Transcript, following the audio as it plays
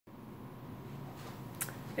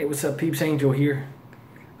Hey, what's up, Peeps? Angel here.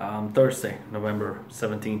 Thursday, November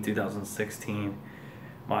 17, 2016.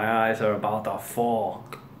 My eyes are about to fall.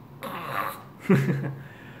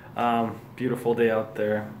 Beautiful day out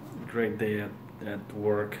there. Great day at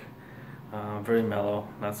work. Very mellow,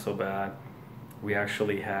 not so bad. We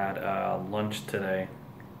actually had lunch today.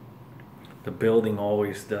 The building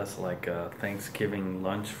always does like a Thanksgiving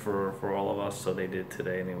lunch for all of us, so they did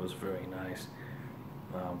today, and it was very nice.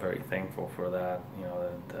 I'm very thankful for that. You know,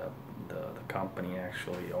 the company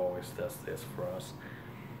actually always does this for us.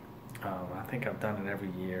 I think I've done it every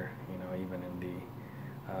year, you know, even in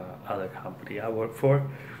the other company I work for.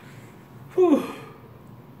 Whew.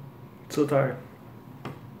 So tired.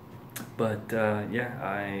 But yeah,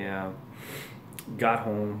 I got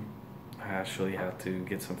home. I actually had to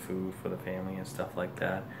get some food for the family and stuff like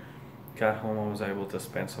that. Got home, I was able to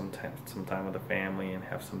spend some time with the family and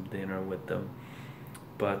have some dinner with them.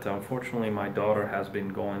 But unfortunately, my daughter has been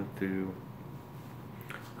going through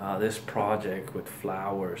this project with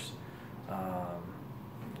flowers.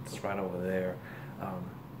 It's right over there.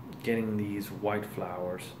 Getting these white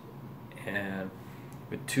flowers, and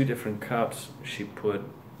with two different cups, she put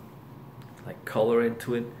like color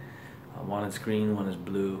into it. One is green, one is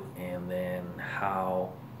blue, and then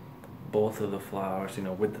how both of the flowers, you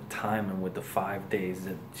know, with the time and with the 5 days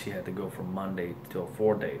that she had to go from Monday till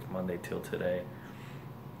 4 days, Monday till today.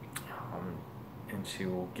 And she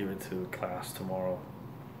will give it to class tomorrow,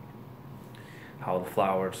 how the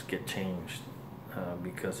flowers get changed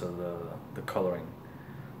because of the coloring.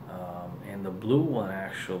 And the blue one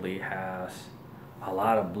actually has a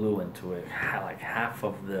lot of blue into it. Like half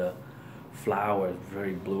of the flower is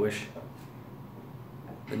very bluish.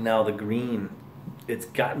 But now the green, it's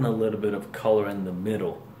gotten a little bit of color in the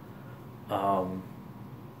middle.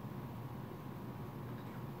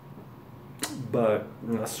 But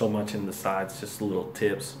not so much in the sides, just little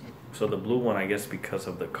tips. So the blue one, I guess because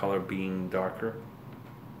of the color being darker,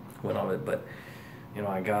 went on it. But you know,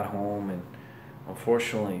 I got home, and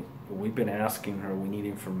unfortunately we've been asking her, we need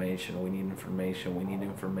information, we need information, we need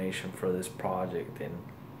information for this project. And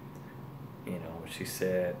you know, she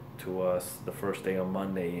said to us the first day on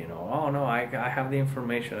Monday, you know, oh no, I have the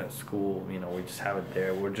information at school, you know, we just have it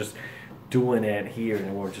there, we're just doing it here,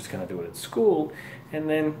 and we're just gonna do it at school. And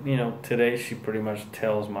then, you know, today she pretty much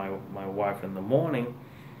tells my wife in the morning,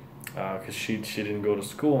 because she didn't go to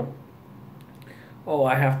school, oh,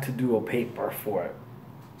 I have to do a paper for it.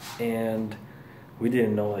 And we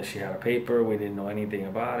didn't know that she had a paper, we didn't know anything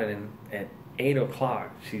about it. And at 8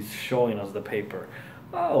 o'clock she's showing us the paper.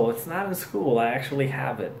 Oh, it's not in school, I actually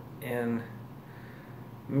have it. And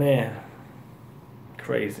man,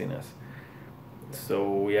 craziness.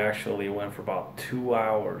 So we actually went for about 2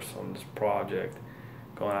 hours on this project.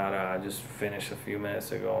 Going out, I just finished a few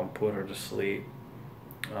minutes ago and put her to sleep.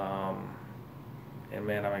 And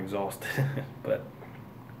man, I'm exhausted. But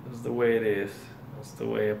this is the way it is. That's the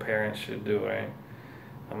way a parent should do, right?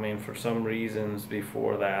 I mean, for some reasons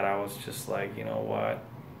before that, I was just like, you know what?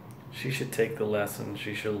 She should take the lesson.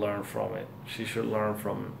 She should learn from it. She should learn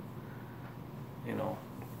from, you know,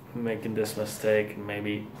 making this mistake, and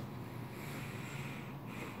maybe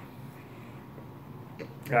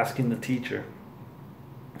asking the teacher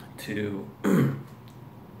to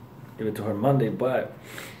give it to her Monday, but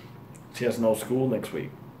she has no school next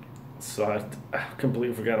week. So I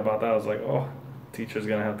completely forgot about that. I was like, oh, teacher's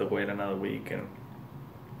gonna have to wait another week. And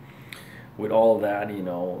with all that, you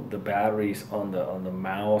know, the batteries on the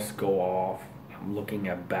mouse go off. I'm looking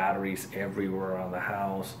at batteries everywhere around the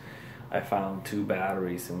house. I found 2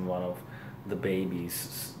 batteries in one of the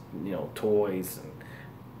baby's, you know, toys, and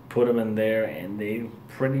put them in there, and they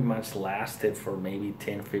pretty much lasted for maybe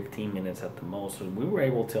 10-15 minutes at the most. So we were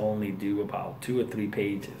able to only do about 2 or 3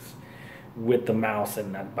 pages with the mouse,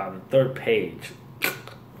 and about the 3rd page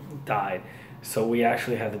died. So we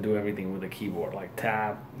actually had to do everything with the keyboard, like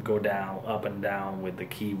tap, go down, up and down with the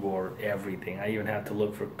keyboard, everything. I even had to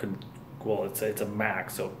look for, well, it's a Mac,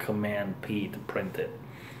 so Command P to print it,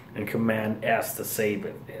 and Command S to save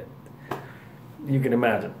it. You can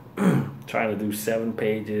imagine trying to do 7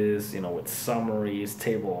 pages, you know, with summaries,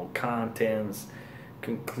 table of contents,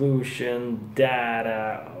 conclusion,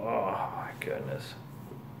 data. Oh my goodness.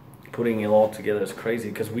 Putting it all together is crazy,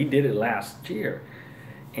 because we did it last year,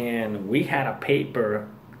 and we had a paper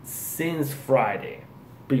since Friday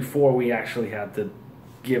before we actually had to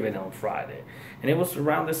give it on Friday. And it was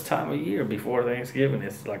around this time of year before Thanksgiving.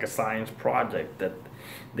 It's like a science project that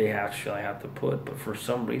they actually have to put, but for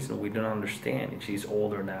some reason we don't understand. And she's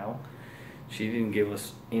older now. She didn't give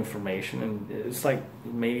us information, and it's like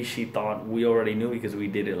maybe she thought we already knew because we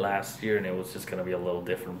did it last year and it was just going to be a little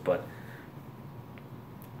different. But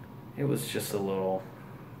it was just a little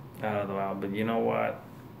out of the route. But you know what?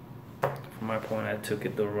 From my point, I took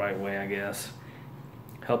it the right way, I guess.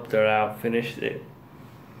 Helped her out, finished it.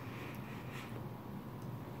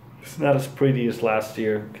 It's not as pretty as last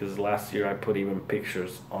year, because last year I put even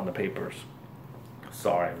pictures on the papers.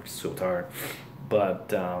 Sorry, I'm so tired.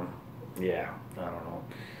 But, yeah, I don't know.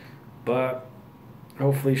 But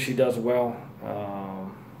hopefully she does well.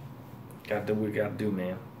 Gotta do what we gotta do,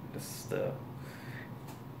 man. This is the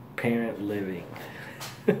parent living.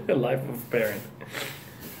 Life of a parent.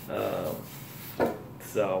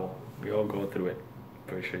 So we all go through it.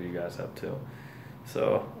 Pretty sure you guys have too.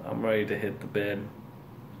 So I'm ready to hit the bed.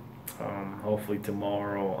 Hopefully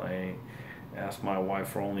tomorrow I ask my wife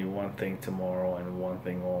for only one thing tomorrow and one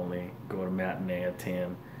thing only. Go to matinee at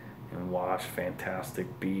 10 and watch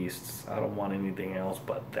Fantastic Beasts. I don't want anything else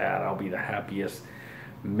but that. I'll be the happiest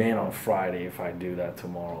man on Friday if I do that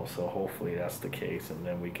tomorrow. So hopefully that's the case, and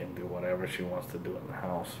then we can do whatever she wants to do in the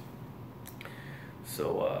house.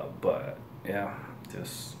 So but yeah,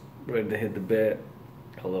 just ready to hit the bed.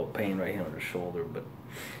 A little pain right here on the shoulder, but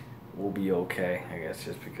we'll be okay, I guess,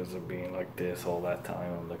 just because of being like this all that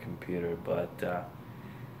time on the computer. But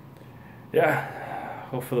yeah,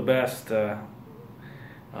 hope for the best. I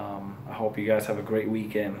hope you guys have a great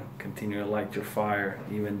weekend. Continue to light your fire,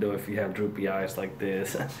 even though if you have droopy eyes like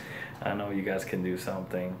this. I know you guys can do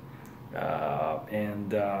something. Yeah,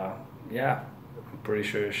 I'm pretty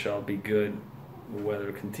sure it shall be good. The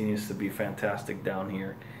weather continues to be fantastic down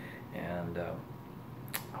here, and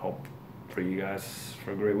hope for you guys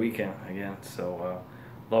for a great weekend again. So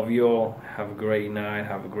love you all. Have a great night.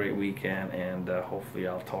 Have a great weekend, and hopefully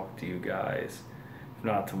I'll talk to you guys, if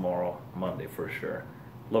not tomorrow, Monday for sure.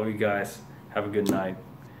 Love you guys. Have a good night.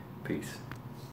 Peace.